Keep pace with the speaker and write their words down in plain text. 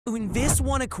In this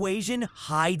one equation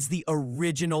hides the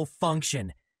original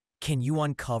function. Can you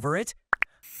uncover it?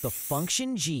 The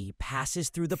function g passes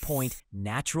through the point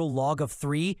natural log of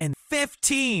 3 and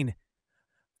 15.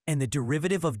 And the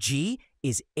derivative of g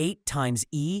is 8 times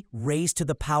e raised to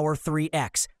the power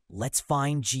 3x. Let's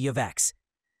find g of x.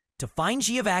 To find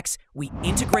g of x, we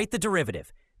integrate the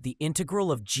derivative. The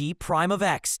integral of g prime of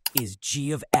x is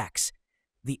g of x.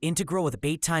 The integral of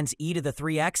 8 times e to the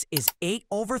 3x is 8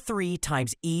 over 3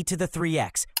 times e to the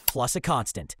 3x plus a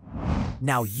constant.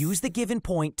 Now use the given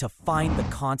point to find the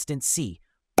constant c.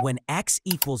 When x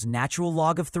equals natural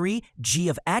log of 3, g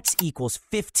of x equals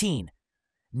 15.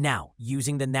 Now,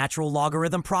 using the natural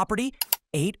logarithm property,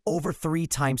 8 over 3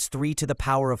 times 3 to the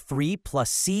power of 3 plus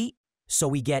c, so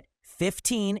we get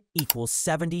 15 equals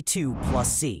 72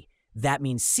 plus c. That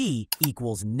means c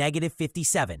equals negative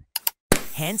 57.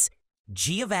 Hence,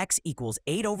 g of x equals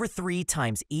 8 over 3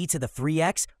 times e to the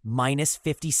 3x minus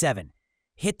 57.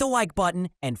 Hit the like button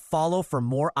and follow for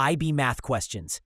more IB math questions.